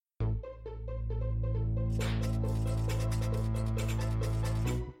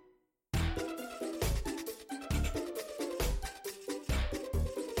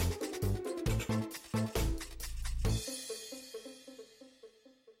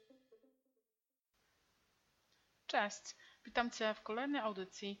Cześć, witam Cię w kolejnej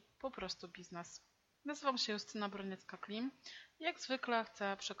audycji Po prostu Biznes. Nazywam się Justyna Broniecka-Klim i jak zwykle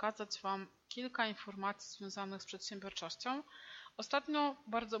chcę przekazać Wam kilka informacji związanych z przedsiębiorczością. Ostatnio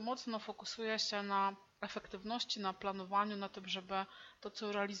bardzo mocno fokusuję się na efektywności, na planowaniu, na tym, żeby to,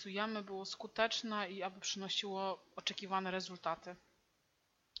 co realizujemy, było skuteczne i aby przynosiło oczekiwane rezultaty.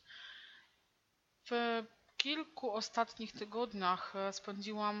 W kilku ostatnich tygodniach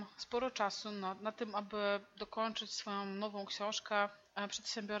spędziłam sporo czasu na tym, aby dokończyć swoją nową książkę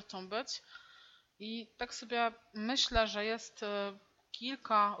Przedsiębiorcą być. I tak sobie myślę, że jest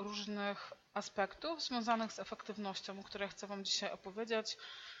kilka różnych aspektów związanych z efektywnością, o których chcę Wam dzisiaj opowiedzieć.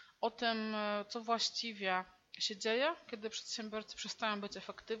 O tym, co właściwie się dzieje, kiedy przedsiębiorcy przestają być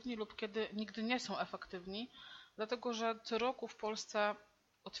efektywni lub kiedy nigdy nie są efektywni, dlatego że co roku w Polsce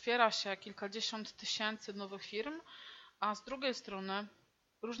otwiera się kilkadziesiąt tysięcy nowych firm, a z drugiej strony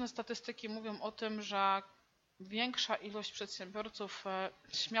różne statystyki mówią o tym, że większa ilość przedsiębiorców,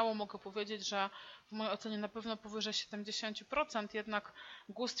 śmiało mogę powiedzieć, że w mojej ocenie na pewno powyżej 70%, jednak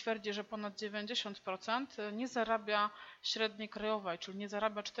GUS twierdzi, że ponad 90% nie zarabia średniej krajowej, czyli nie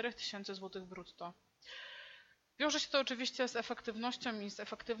zarabia 4000 zł brutto. Wiąże się to oczywiście z efektywnością i z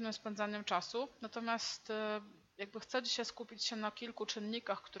efektywnym spędzaniem czasu, natomiast chcę dzisiaj skupić się na kilku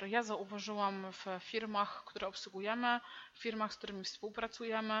czynnikach, które ja zauważyłam w firmach, które obsługujemy, w firmach, z którymi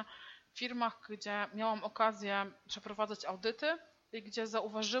współpracujemy, w firmach, gdzie miałam okazję przeprowadzać audyty i gdzie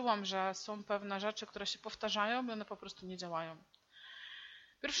zauważyłam, że są pewne rzeczy, które się powtarzają i one po prostu nie działają.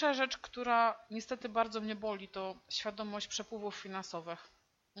 Pierwsza rzecz, która niestety bardzo mnie boli, to świadomość przepływów finansowych.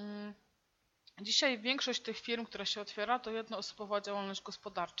 Dzisiaj większość tych firm, które się otwiera, to jednoosobowa działalność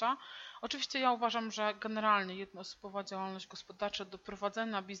gospodarcza. Oczywiście ja uważam, że generalnie jednoosobowa działalność gospodarcza do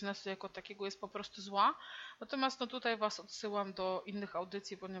prowadzenia biznesu jako takiego jest po prostu zła. Natomiast tutaj Was odsyłam do innych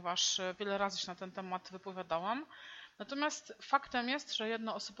audycji, ponieważ wiele razy się na ten temat wypowiadałam. Natomiast faktem jest, że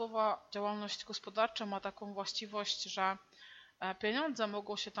jednoosobowa działalność gospodarcza ma taką właściwość, że pieniądze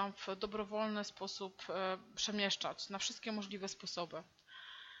mogą się tam w dobrowolny sposób przemieszczać na wszystkie możliwe sposoby.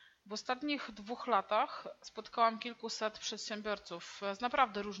 W ostatnich 2 latach spotkałam kilkuset przedsiębiorców z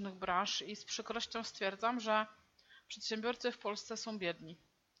naprawdę różnych branż i z przykrością stwierdzam, że przedsiębiorcy w Polsce są biedni.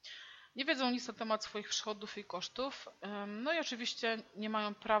 Nie wiedzą nic na temat swoich przychodów i kosztów, no i oczywiście nie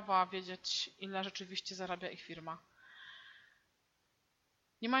mają prawa wiedzieć, ile rzeczywiście zarabia ich firma.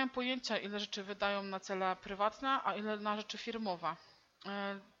 Nie mają pojęcia, ile rzeczy wydają na cele prywatne, a ile na rzeczy firmowe.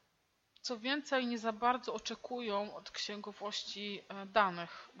 Co więcej, nie za bardzo oczekują od księgowości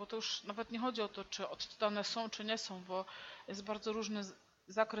danych, bo to już nawet nie chodzi o to, czy dane są, czy nie są, bo jest bardzo różny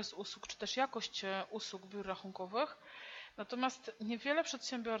zakres usług, czy też jakość usług biur rachunkowych. Natomiast niewiele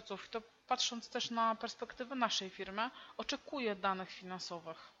przedsiębiorców, to patrząc też na perspektywę naszej firmy, oczekuje danych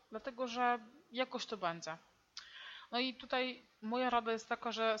finansowych, dlatego że jakoś to będzie. No i tutaj moja rada jest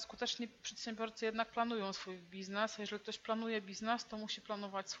taka, że skuteczni przedsiębiorcy jednak planują swój biznes, a jeżeli ktoś planuje biznes, to musi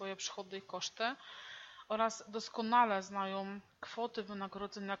planować swoje przychody i koszty oraz doskonale znają kwoty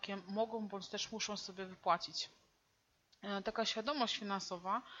wynagrodzeń, jakie mogą bądź też muszą sobie wypłacić. Taka świadomość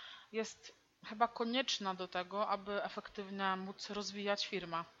finansowa jest chyba konieczna do tego, aby efektywnie móc rozwijać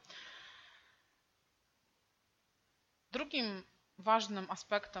firmę. Drugim ważnym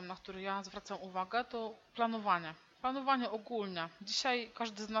aspektem, na który ja zwracam uwagę, to planowanie. Planowanie ogólne. Dzisiaj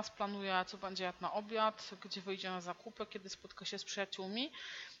każdy z nas planuje, co będzie jadł na obiad, gdzie wyjdzie na zakupy, kiedy spotka się z przyjaciółmi.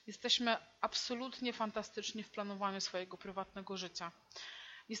 Jesteśmy absolutnie fantastyczni w planowaniu swojego prywatnego życia.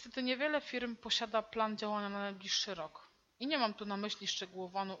 Niestety niewiele firm posiada plan działania na najbliższy rok. I nie mam tu na myśli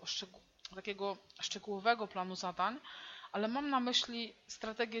takiego szczegółowego planu zadań, ale mam na myśli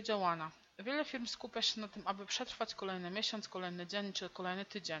strategię działania. Wiele firm skupia się na tym, aby przetrwać kolejny miesiąc, kolejny dzień czy kolejny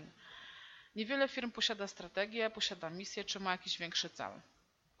tydzień. Niewiele firm posiada strategię, posiada misję czy ma jakiś większy cel.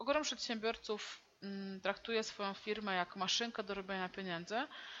 Ogrom przedsiębiorców traktuje swoją firmę jak maszynkę do robienia pieniędzy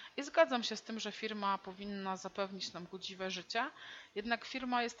i zgadzam się z tym, że firma powinna zapewnić nam godziwe życie, jednak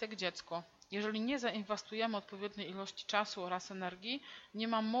firma jest jak dziecko. Jeżeli nie zainwestujemy odpowiedniej ilości czasu oraz energii, nie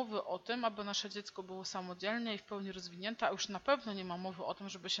ma mowy o tym, aby nasze dziecko było samodzielne i w pełni rozwinięte, a już na pewno nie ma mowy o tym,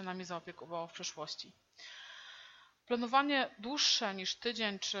 żeby się nami zaopiekowało w przyszłości. Planowanie dłuższe niż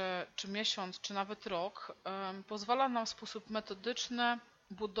tydzień, czy miesiąc, czy nawet rok pozwala nam w sposób metodyczny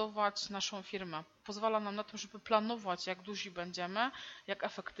budować naszą firmę. Pozwala nam na to, żeby planować, jak duzi będziemy, jak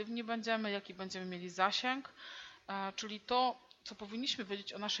efektywni będziemy, jaki będziemy mieli zasięg, czyli to, co powinniśmy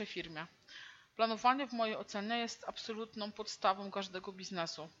wiedzieć o naszej firmie. Planowanie w mojej ocenie jest absolutną podstawą każdego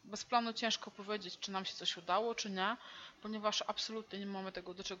biznesu. Bez planu ciężko powiedzieć, czy nam się coś udało, czy nie, ponieważ absolutnie nie mamy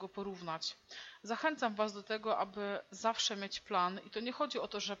tego do czego porównać. Zachęcam Was do tego, aby zawsze mieć plan i to nie chodzi o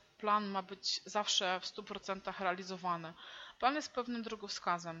to, że plan ma być zawsze w 100% realizowany. Plan jest pewnym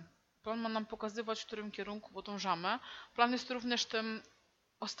drogowskazem. Plan ma nam pokazywać, w którym kierunku podążamy. Plan jest również tym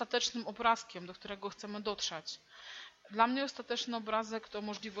ostatecznym obrazkiem, do którego chcemy dotrzeć. Dla mnie ostateczny obrazek to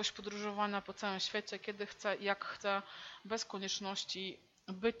możliwość podróżowania po całym świecie, kiedy chcę i jak chcę, bez konieczności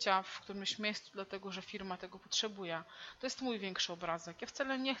bycia w którymś miejscu, dlatego że firma tego potrzebuje. To jest mój większy obrazek. Ja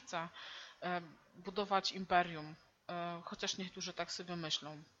wcale nie chcę budować imperium, chociaż niektórzy tak sobie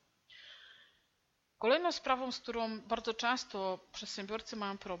myślą. Kolejną sprawą, z którą bardzo często przedsiębiorcy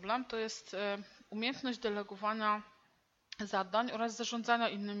mają problem, to jest umiejętność delegowania zadań oraz zarządzania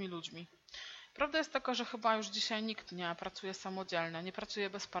innymi ludźmi. Prawda jest taka, że chyba już dzisiaj nikt nie pracuje samodzielnie, nie pracuje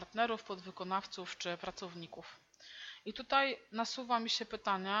bez partnerów, podwykonawców czy pracowników. I tutaj nasuwa mi się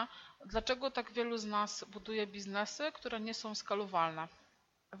pytanie, dlaczego tak wielu z nas buduje biznesy, które nie są skalowalne?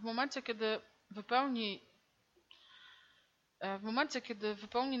 W momencie, kiedy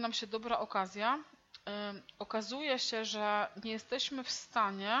wypełni nam się dobra okazja, okazuje się, że nie jesteśmy w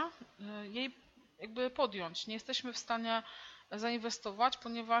stanie jej podjąć, nie jesteśmy w stanie zainwestować,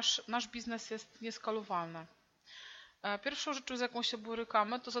 ponieważ nasz biznes jest nieskalowalny. Pierwszą rzeczą, z jaką się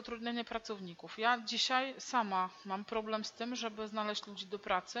borykamy, to zatrudnienie pracowników. Ja dzisiaj sama mam problem z tym, żeby znaleźć ludzi do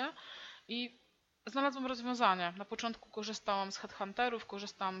pracy i znalazłam rozwiązanie. Na początku korzystałam z headhunterów,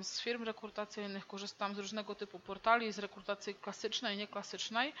 korzystałam z firm rekrutacyjnych, korzystałam z różnego typu portali, z rekrutacji klasycznej,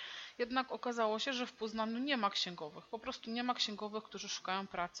 nieklasycznej. Jednak okazało się, że w Poznaniu nie ma księgowych. Po prostu nie ma księgowych, którzy szukają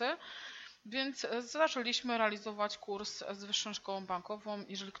pracy. Więc zaczęliśmy realizować kurs z Wyższą Szkołą Bankową.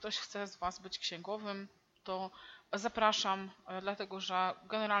 Jeżeli ktoś chce z Was być księgowym, to zapraszam, dlatego że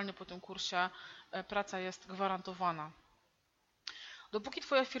generalnie po tym kursie praca jest gwarantowana. Dopóki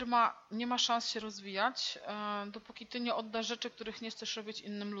Twoja firma nie ma szans się rozwijać, dopóki Ty nie oddasz rzeczy, których nie chcesz robić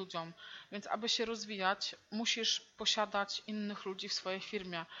innym ludziom. Więc aby się rozwijać, musisz posiadać innych ludzi w swojej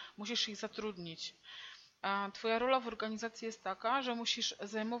firmie, musisz ich zatrudnić. Twoja rola w organizacji jest taka, że musisz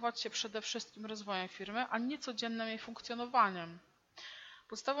zajmować się przede wszystkim rozwojem firmy, a nie codziennym jej funkcjonowaniem.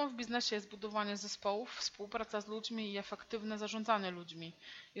 Podstawą w biznesie jest budowanie zespołów, współpraca z ludźmi i efektywne zarządzanie ludźmi.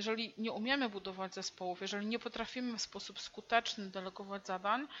 Jeżeli nie umiemy budować zespołów, jeżeli nie potrafimy w sposób skuteczny delegować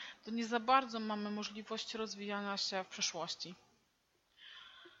zadań, to nie za bardzo mamy możliwość rozwijania się w przyszłości.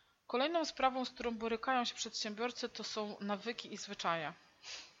 Kolejną sprawą, z którą borykają się przedsiębiorcy, to są nawyki i zwyczaje.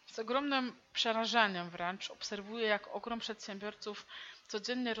 Z ogromnym przerażeniem wręcz obserwuję, jak ogrom przedsiębiorców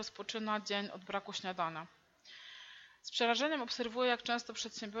codziennie rozpoczyna dzień od braku śniadania. Z przerażeniem obserwuję, jak często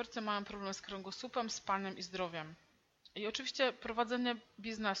przedsiębiorcy mają problem z kręgosłupem, spaniem i zdrowiem. I oczywiście prowadzenie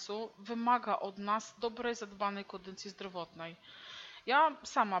biznesu wymaga od nas dobrej, zadbanej kondycji zdrowotnej. Ja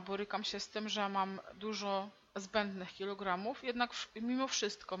sama borykam się z tym, że mam dużo zbędnych kilogramów, jednak mimo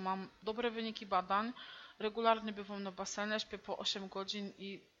wszystko mam dobre wyniki badań, regularnie bywam na basenie, śpię po 8 godzin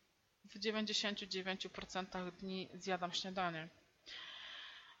i w 99% dni zjadam śniadanie.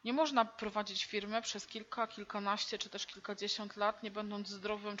 Nie można prowadzić firmy przez kilkanaście czy też kilkadziesiąt lat, nie będąc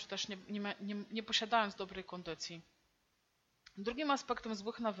zdrowym, czy też nie posiadając dobrej kondycji. Drugim aspektem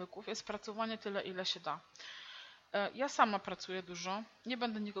złych nawyków jest pracowanie tyle, ile się da. Ja sama pracuję dużo, nie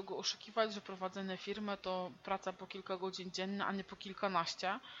będę nikogo oszukiwać, że prowadzenie firmy to praca po kilka godzin dziennie, a nie po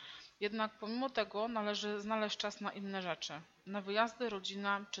kilkanaście. Jednak pomimo tego należy znaleźć czas na inne rzeczy, na wyjazdy,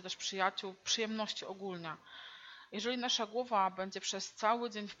 rodzinę, czy też przyjaciół, przyjemności ogólnie. Jeżeli nasza głowa będzie przez cały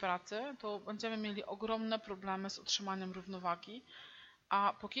dzień w pracy, to będziemy mieli ogromne problemy z utrzymaniem równowagi,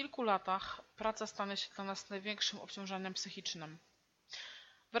 a po kilku latach praca stanie się dla nas największym obciążeniem psychicznym.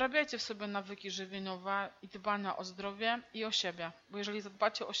 Wyrabiajcie w sobie nawyki żywieniowe i dbania o zdrowie i o siebie, bo jeżeli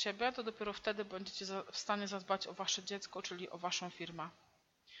zadbacie o siebie, to dopiero wtedy będziecie w stanie zadbać o wasze dziecko, czyli o waszą firmę.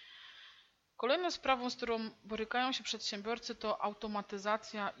 Kolejną sprawą, z którą borykają się przedsiębiorcy, to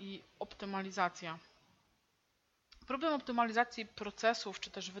automatyzacja i optymalizacja. Problem optymalizacji procesów,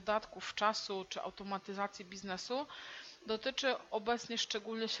 czy też wydatków czasu, czy automatyzacji biznesu dotyczy obecnie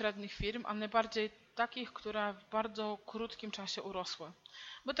szczególnie średnich firm, a najbardziej takich, które w bardzo krótkim czasie urosły.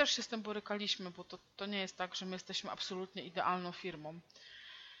 My też się z tym borykaliśmy, bo to nie jest tak, że my jesteśmy absolutnie idealną firmą.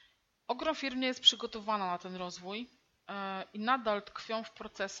 Ogrom firm nie jest przygotowana na ten rozwój i nadal tkwią w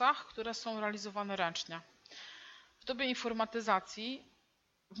procesach, które są realizowane ręcznie. W dobie informatyzacji,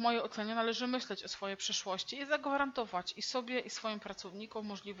 w mojej ocenie, należy myśleć o swojej przyszłości i zagwarantować i sobie, i swoim pracownikom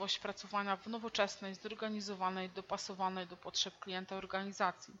możliwość pracowania w nowoczesnej, zorganizowanej, dopasowanej do potrzeb klienta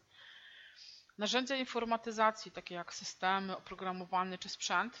organizacji. Narzędzia informatyzacji, takie jak systemy, oprogramowanie czy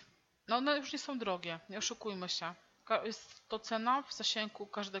sprzęt, No one już nie są drogie, nie oszukujmy się. Jest to cena w zasięgu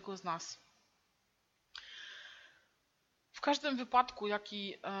każdego z nas. W każdym wypadku,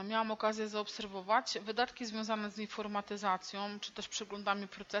 jaki miałam okazję zaobserwować, wydatki związane z informatyzacją czy też przeglądami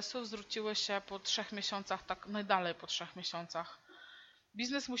procesów zwróciły się po 3 miesiącach, tak najdalej po 3 miesiącach.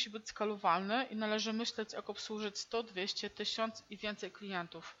 Biznes musi być skalowalny i należy myśleć, jak obsłużyć 100, 200, 1000 i więcej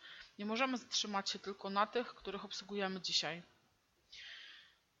klientów. Nie możemy zatrzymać się tylko na tych, których obsługujemy dzisiaj.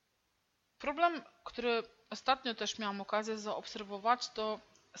 Problem, który ostatnio też miałam okazję zaobserwować, to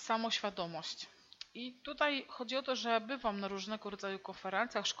samoświadomość. I tutaj chodzi o to, że bywam na różnego rodzaju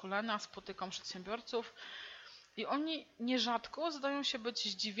konferencjach, szkoleniach, spotykam przedsiębiorców i oni nierzadko zdają się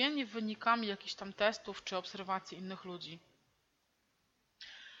być zdziwieni wynikami jakichś tam testów czy obserwacji innych ludzi.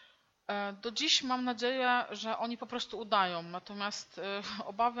 Do dziś mam nadzieję, że oni po prostu udają, natomiast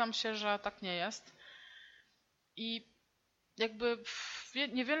obawiam się, że tak nie jest. I jakby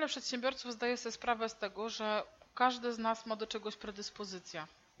niewiele przedsiębiorców zdaje sobie sprawę z tego, że każdy z nas ma do czegoś predyspozycję.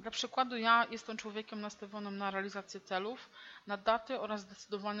 Dla przykładu ja jestem człowiekiem nastawionym na realizację celów, na daty oraz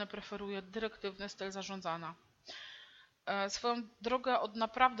zdecydowanie preferuję dyrektywny styl zarządzania. Swoją drogę od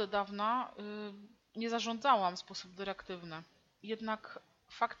naprawdę dawna nie zarządzałam w sposób dyrektywny. Jednak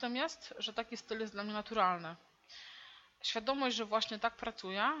faktem jest, że taki styl jest dla mnie naturalny. Świadomość, że właśnie tak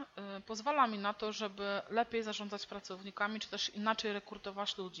pracuję, pozwala mi na to, żeby lepiej zarządzać pracownikami, czy też inaczej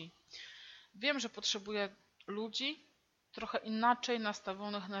rekrutować ludzi. Wiem, że potrzebuję ludzi trochę inaczej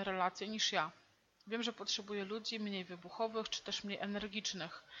nastawionych na relacje niż ja. Wiem, że potrzebuję ludzi mniej wybuchowych, czy też mniej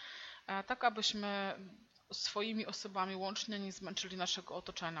energicznych, tak abyśmy swoimi osobami łącznie nie zmęczyli naszego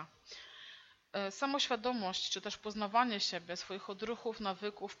otoczenia. Samoświadomość, czy też poznawanie siebie, swoich odruchów,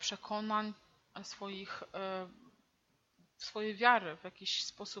 nawyków, przekonań, swojej wiary w jakiś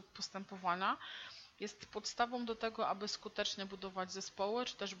sposób postępowania jest podstawą do tego, aby skutecznie budować zespoły,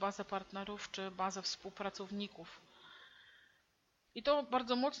 czy też bazę partnerów, czy bazę współpracowników. I to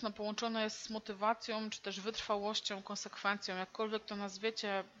bardzo mocno połączone jest z motywacją, czy też wytrwałością, konsekwencją, jakkolwiek to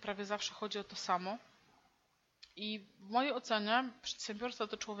nazwiecie, prawie zawsze chodzi o to samo. I w mojej ocenie przedsiębiorca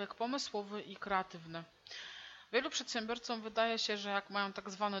to człowiek pomysłowy i kreatywny. Wielu przedsiębiorcom wydaje się, że jak mają tak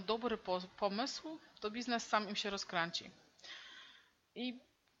zwany dobry pomysł, to biznes sam im się rozkręci. I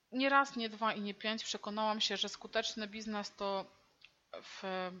nie raz, nie dwa i nie 5 przekonałam się, że skuteczny biznes to w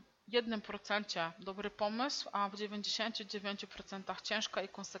 1% dobry pomysł, a w 99% ciężka i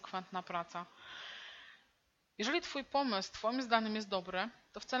konsekwentna praca. Jeżeli Twój pomysł Twoim zdaniem jest dobry,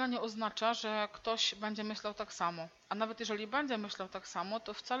 to wcale nie oznacza, że ktoś będzie myślał tak samo. A nawet jeżeli będzie myślał tak samo,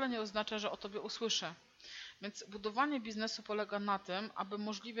 to wcale nie oznacza, że o Tobie usłyszy. Więc budowanie biznesu polega na tym, aby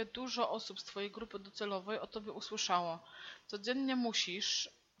możliwie dużo osób z Twojej grupy docelowej o Tobie usłyszało. Codziennie musisz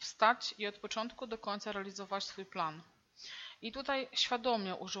wstać i od początku do końca realizować swój plan. I tutaj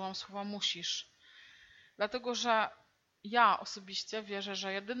świadomie użyłam słowa musisz, dlatego że ja osobiście wierzę,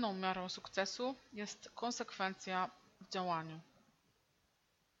 że jedyną miarą sukcesu jest konsekwencja w działaniu.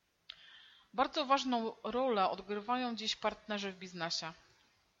 Bardzo ważną rolę odgrywają dziś partnerzy w biznesie.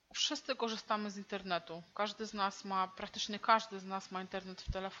 Wszyscy korzystamy z internetu. Praktycznie każdy z nas ma internet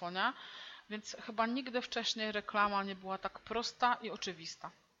w telefonie, więc chyba nigdy wcześniej reklama nie była tak prosta i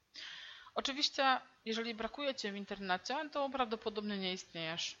oczywista. Oczywiście, jeżeli brakuje Cię w internecie, to prawdopodobnie nie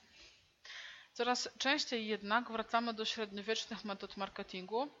istniejesz. Coraz częściej jednak wracamy do średniowiecznych metod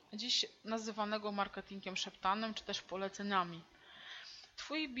marketingu, dziś nazywanego marketingiem szeptanym czy też poleceniami.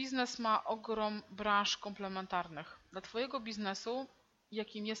 Twój biznes ma ogrom branż komplementarnych. Dla Twojego biznesu,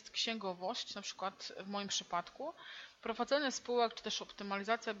 jakim jest księgowość, na przykład w moim przypadku, prowadzenie spółek, czy też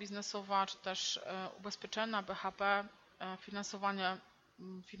optymalizacja biznesowa, czy też ubezpieczenia, BHP,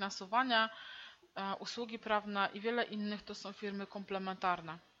 finansowanie, usługi prawne i wiele innych to są firmy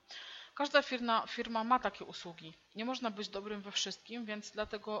komplementarne. Każda firma ma takie usługi. Nie można być dobrym we wszystkim, więc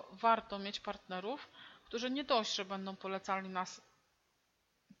dlatego warto mieć partnerów, którzy nie dość, że będą polecali nas,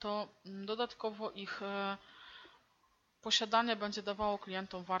 to dodatkowo ich posiadanie będzie dawało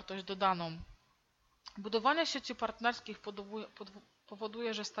klientom wartość dodaną. Budowanie sieci partnerskich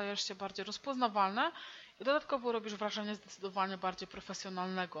powoduje, że stajesz się bardziej rozpoznawalny i dodatkowo robisz wrażenie zdecydowanie bardziej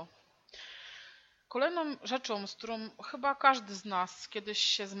profesjonalnego. Kolejną rzeczą, z którą chyba każdy z nas kiedyś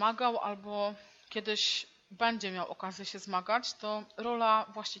się zmagał albo kiedyś będzie miał okazję się zmagać, to rola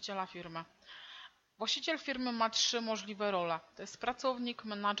właściciela firmy. Właściciel firmy ma 3 możliwe role. To jest pracownik,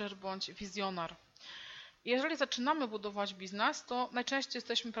 menadżer bądź wizjonar. Jeżeli zaczynamy budować biznes, to najczęściej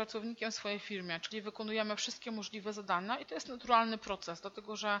jesteśmy pracownikiem w swojej firmie, czyli wykonujemy wszystkie możliwe zadania i to jest naturalny proces,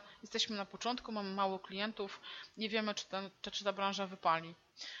 dlatego że jesteśmy na początku, mamy mało klientów, nie wiemy, czy ta branża wypali.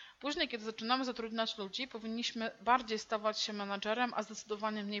 Później, kiedy zaczynamy zatrudniać ludzi, powinniśmy bardziej stawać się menadżerem, a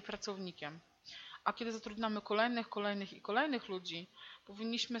zdecydowanie mniej pracownikiem. A kiedy zatrudniamy kolejnych ludzi,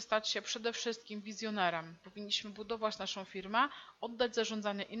 powinniśmy stać się przede wszystkim wizjonerem. Powinniśmy budować naszą firmę, oddać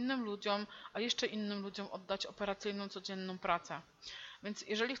zarządzanie innym ludziom, a jeszcze innym ludziom oddać operacyjną, codzienną pracę. Więc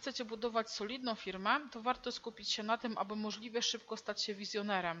jeżeli chcecie budować solidną firmę, to warto skupić się na tym, aby możliwie szybko stać się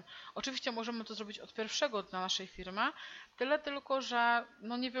wizjonerem. Oczywiście możemy to zrobić od pierwszego dnia naszej firmy, tyle tylko, że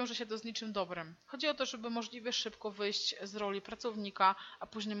nie wiąże się to z niczym dobrym. Chodzi o to, żeby możliwie szybko wyjść z roli pracownika, a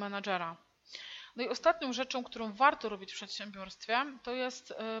później menadżera. No i ostatnią rzeczą, którą warto robić w przedsiębiorstwie, to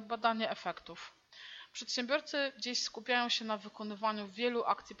jest badanie efektów. Przedsiębiorcy gdzieś skupiają się na wykonywaniu wielu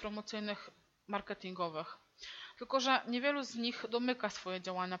akcji promocyjnych, marketingowych. Tylko że niewielu z nich domyka swoje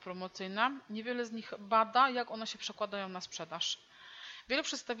działania promocyjne, niewiele z nich bada, jak one się przekładają na sprzedaż. Wielu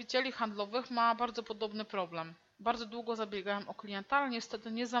przedstawicieli handlowych ma bardzo podobny problem. Bardzo długo zabiegają o klienta, ale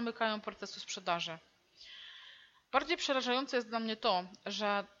niestety nie zamykają procesu sprzedaży. Bardziej przerażające jest dla mnie to,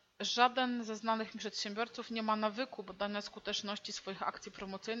 że żaden ze znanych mi przedsiębiorców nie ma nawyku badania skuteczności swoich akcji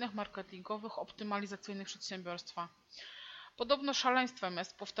promocyjnych, marketingowych, optymalizacyjnych przedsiębiorstwa. Podobno szaleństwem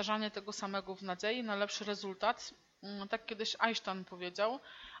jest powtarzanie tego samego w nadziei na lepszy rezultat. Tak kiedyś Einstein powiedział,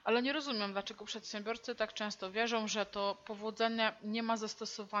 ale nie rozumiem, dlaczego przedsiębiorcy tak często wierzą, że to powodzenie nie ma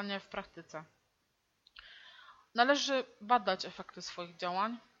zastosowania w praktyce. Należy badać efekty swoich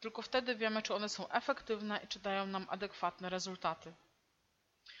działań, tylko wtedy wiemy, czy one są efektywne i czy dają nam adekwatne rezultaty.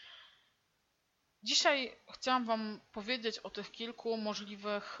 Dzisiaj chciałam Wam powiedzieć o tych kilku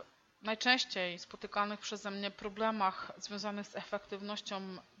możliwych, najczęściej spotykanych przeze mnie problemach związanych z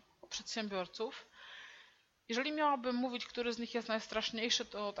efektywnością przedsiębiorców. Jeżeli miałabym mówić, który z nich jest najstraszniejszy,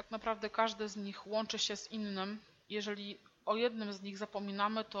 to tak naprawdę każdy z nich łączy się z innym. Jeżeli o jednym z nich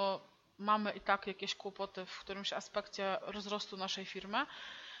zapominamy, to mamy i tak jakieś kłopoty w którymś aspekcie rozrostu naszej firmy.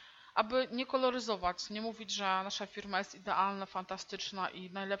 Aby nie koloryzować, nie mówić, że nasza firma jest idealna, fantastyczna i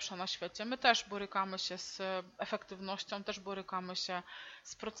najlepsza na świecie. My też borykamy się z efektywnością, też borykamy się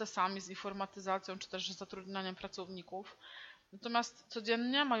z procesami, z informatyzacją, czy też z zatrudnianiem pracowników. Natomiast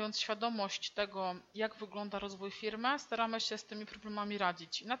codziennie, mając świadomość tego, jak wygląda rozwój firmy, staramy się z tymi problemami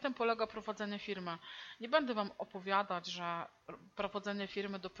radzić. I na tym polega prowadzenie firmy. Nie będę Wam opowiadać, że prowadzenie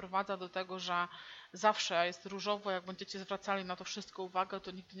firmy doprowadza do tego, że zawsze jest różowo, jak będziecie zwracali na to wszystko uwagę,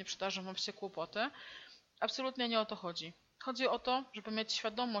 to nigdy nie przydarzą Wam się kłopoty. Absolutnie nie o to chodzi. Chodzi o to, żeby mieć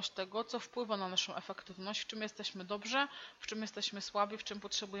świadomość tego, co wpływa na naszą efektywność, w czym jesteśmy dobrzy, w czym jesteśmy słabi, w czym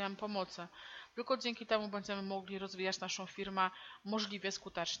potrzebujemy pomocy. Tylko dzięki temu będziemy mogli rozwijać naszą firmę możliwie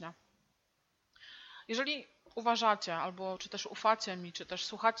skutecznie. Jeżeli uważacie, albo czy też ufacie mi, czy też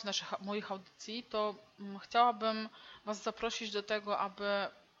słuchacie moich audycji, to chciałabym Was zaprosić do tego, aby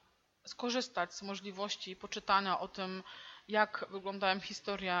skorzystać z możliwości poczytania o tym, jak wyglądają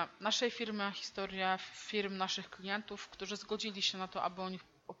historie naszej firmy, historie firm naszych klientów, którzy zgodzili się na to, aby o nich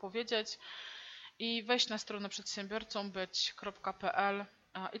opowiedzieć, i wejść na stronę przedsiebiorcą.mp3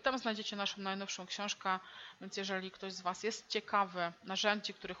 i tam znajdziecie naszą najnowszą książkę, więc jeżeli ktoś z Was jest ciekawy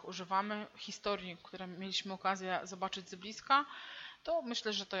narzędzi, których używamy, historii, które mieliśmy okazję zobaczyć z bliska, to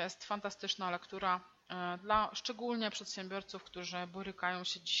myślę, że to jest fantastyczna lektura dla szczególnie przedsiębiorców, którzy borykają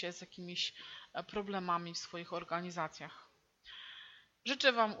się dzisiaj z jakimiś problemami w swoich organizacjach.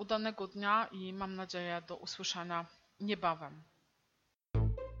 Życzę Wam udanego dnia i mam nadzieję do usłyszenia niebawem.